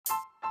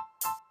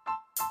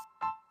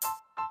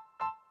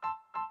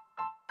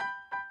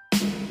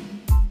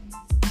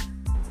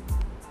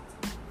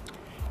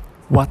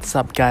What's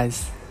up,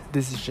 guys?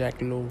 This is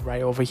Jack Loh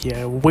right over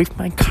here with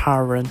my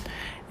current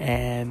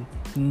and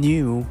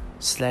new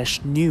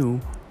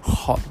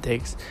hot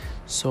takes.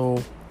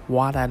 So,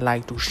 what I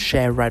like to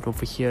share right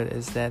over here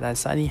is that I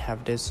suddenly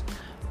have this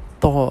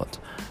thought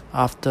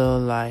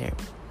after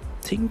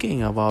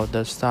thinking about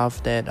the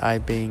stuff that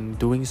I've been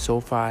doing so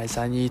far. I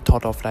suddenly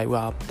thought of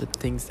the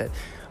things that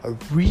a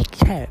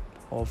recap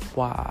of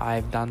what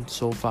I've done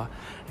so far,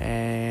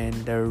 and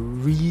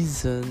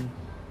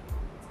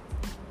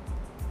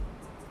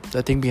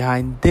the thing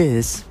behind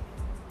this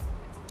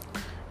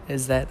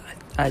is that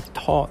I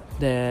thought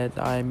that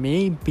I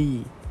may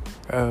be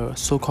a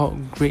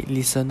so-called great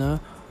listener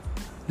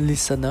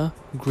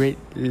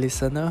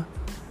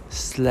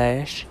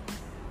slash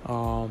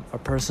a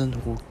person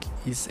who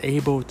is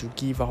able to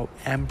give out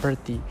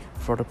empathy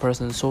for the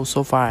person. So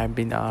far I've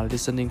been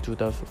listening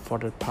to for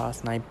the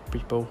past 9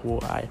 people who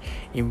I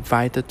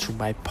invited to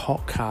my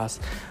podcast.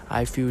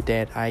 I feel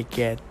that I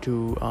get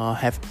to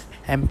have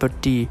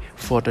empathy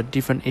for the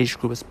different age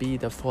groups, be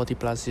it the 40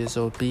 plus years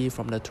old, be it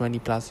from the 20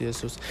 plus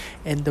years old,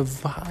 and the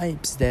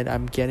vibes that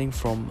I'm getting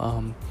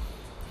from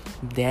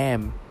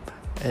them,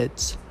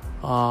 it's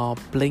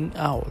playing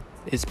out.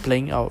 It's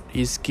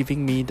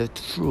giving me the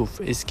truth.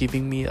 It's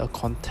giving me a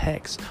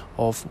context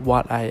of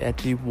what I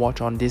actually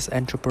watch on this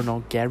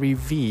entrepreneur Gary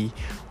V,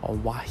 or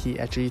what he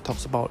actually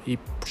talks about. It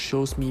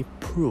shows me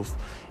proof.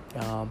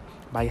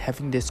 By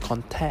having this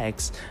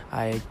context,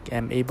 I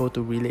am able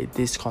to relate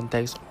this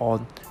context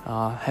on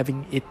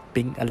having it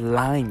being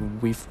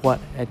aligned with what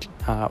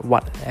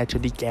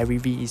actually Gary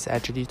V is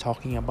actually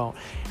talking about,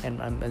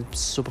 and I'm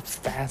super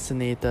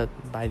fascinated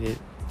by it.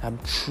 I'm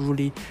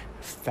truly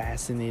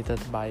fascinated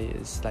by it.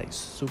 It's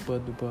super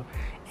duper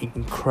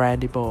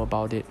incredible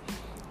about it,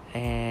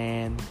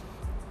 and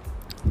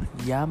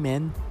yeah,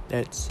 man,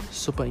 that's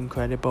super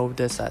incredible,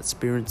 this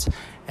experience.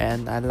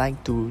 And I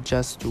like to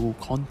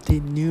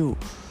continue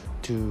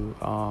to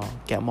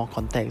get more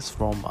context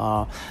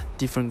from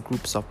different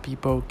groups of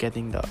people,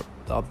 getting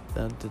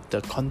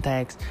the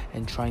context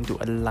and trying to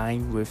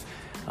align with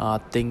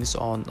things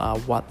on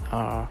what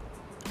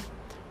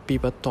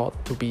people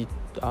thought to be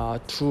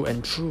true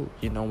and true.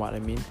 You know what I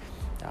mean?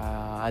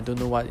 I don't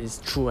know what is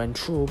true and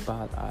true,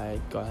 but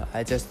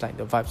I just like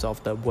the vibes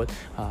of the word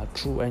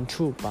true and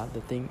true. But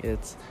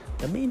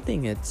the main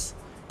thing is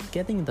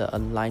getting the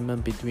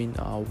alignment between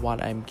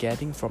what I'm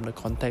getting from the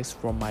context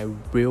from my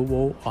real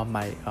world, or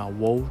my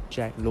world,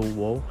 Jack Loh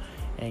world,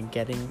 and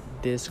getting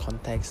this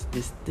context,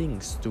 these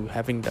things, to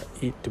having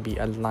it to be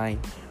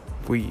aligned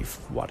with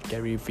what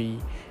Gary V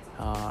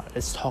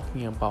is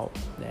talking about.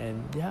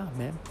 And yeah,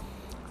 man,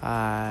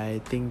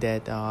 I think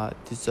that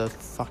it's a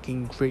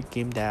fucking great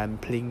game that I'm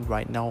playing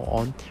right now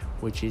on,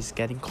 which is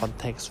getting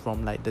context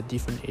from the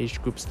different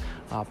age groups,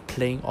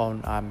 playing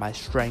on my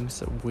strengths,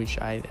 which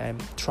I am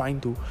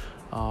trying to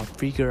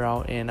figure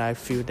out. And I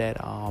feel that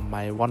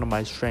one of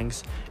my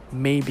strengths,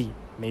 maybe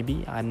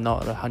I'm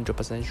not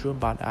 100% sure,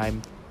 but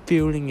I'm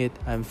feeling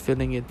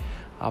it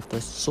after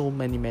so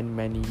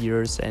many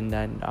years. And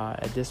then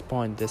at this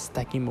point, the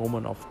stacking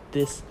moment of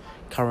this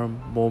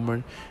current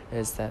moment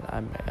is that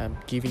I'm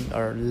giving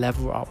a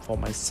level up for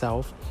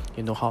myself.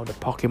 You know how the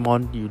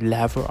Pokemon, you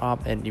level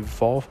up and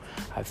evolve.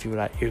 I feel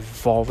like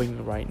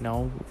evolving right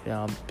now,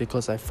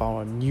 because I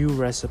found a new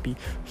recipe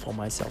for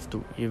myself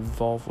to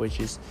evolve, which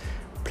is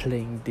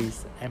playing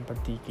this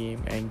empathy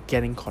game and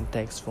getting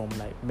context from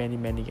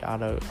many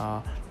other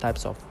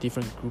types of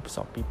different groups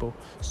of people.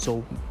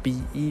 So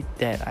be it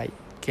that I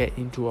get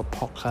into a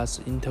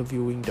podcast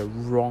interviewing the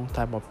wrong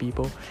type of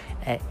people,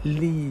 at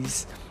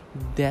least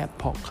that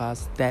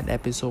podcast, that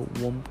episode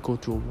won't go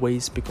to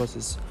waste,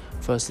 because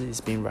firstly it's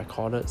being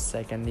recorded,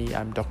 secondly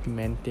I'm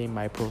documenting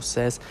my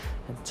process,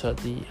 and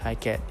thirdly I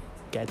get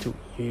to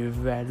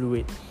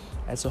evaluate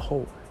as a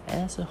whole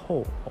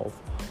of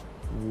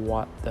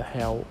what the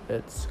hell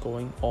is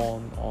going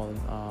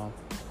on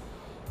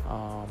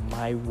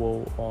my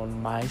world,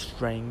 on my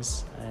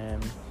strengths,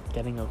 and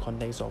getting a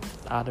context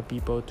of other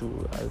people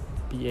to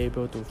be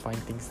able to find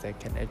things that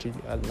can actually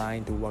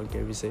align to what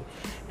Gary said.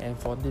 And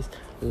for this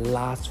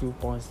last few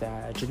points that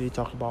I actually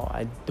talk about,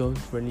 I don't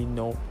really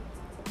know.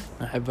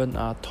 I haven't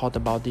thought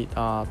about it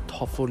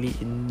thoughtfully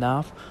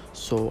enough,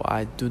 so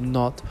I do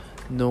not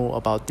know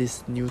about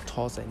these new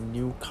thoughts and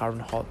new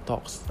current hot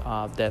talks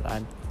that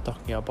I'm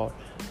talking about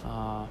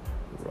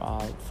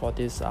for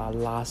these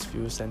last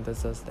few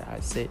sentences that I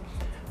said.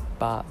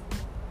 But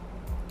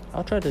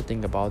I'll try to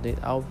think about it.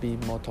 I'll be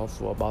more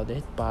thoughtful about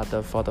it. But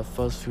for the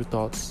first few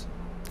thoughts,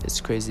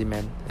 it's crazy,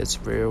 man. It's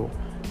real.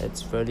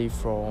 It's really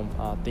from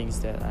things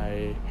that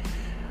I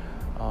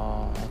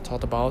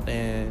thought about,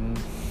 and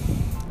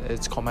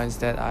it's comments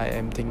that I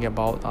am thinking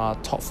about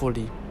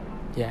thoughtfully.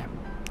 Yeah,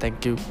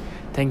 thank you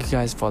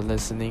guys for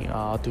listening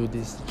to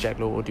this Jack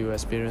Loh audio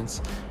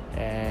experience.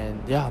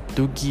 And yeah,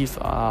 do give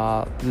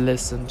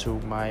listen to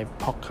my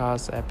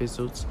podcast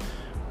episodes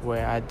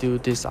where I do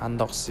this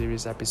Unlock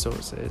series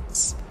episodes.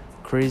 It's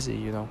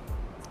crazy,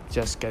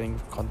 just getting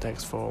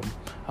context from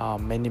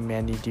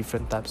many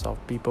different types of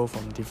people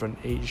from different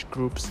age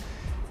groups.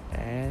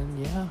 And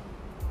yeah,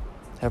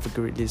 Have a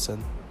great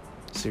listen.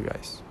 See you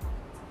guys.